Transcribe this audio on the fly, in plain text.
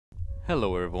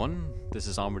Hello everyone, this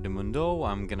is Amr Mundo.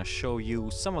 I'm gonna show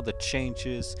you some of the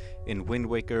changes in Wind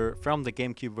Waker from the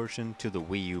GameCube version to the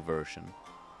Wii U version.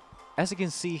 As you can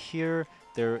see here,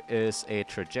 there is a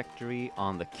trajectory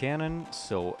on the cannon,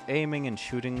 so aiming and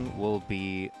shooting will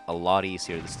be a lot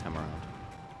easier this time around.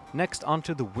 Next,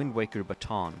 onto the Wind Waker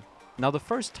baton. Now the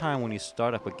first time when you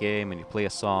start up a game and you play a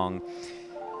song,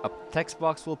 a text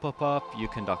box will pop up, you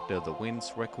conduct the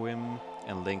Wind's Requiem,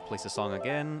 and Link plays the song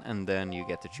again, and then you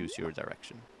get to choose your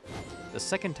direction. The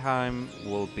second time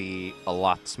will be a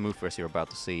lot smoother, as you're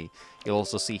about to see. You'll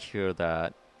also see here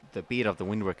that the beat of the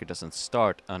Wind Waker doesn't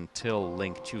start until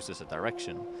Link chooses a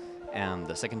direction. And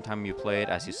the second time you play it,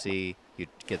 as you see, you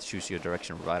get to choose your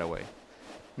direction right away.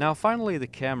 Now finally the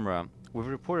camera. We've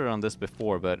reported on this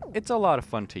before, but it's a lot of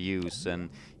fun to use,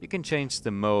 and you can change the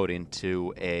mode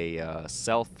into a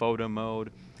self-photo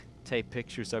mode, take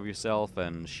pictures of yourself,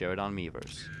 and share it on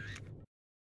Miiverse.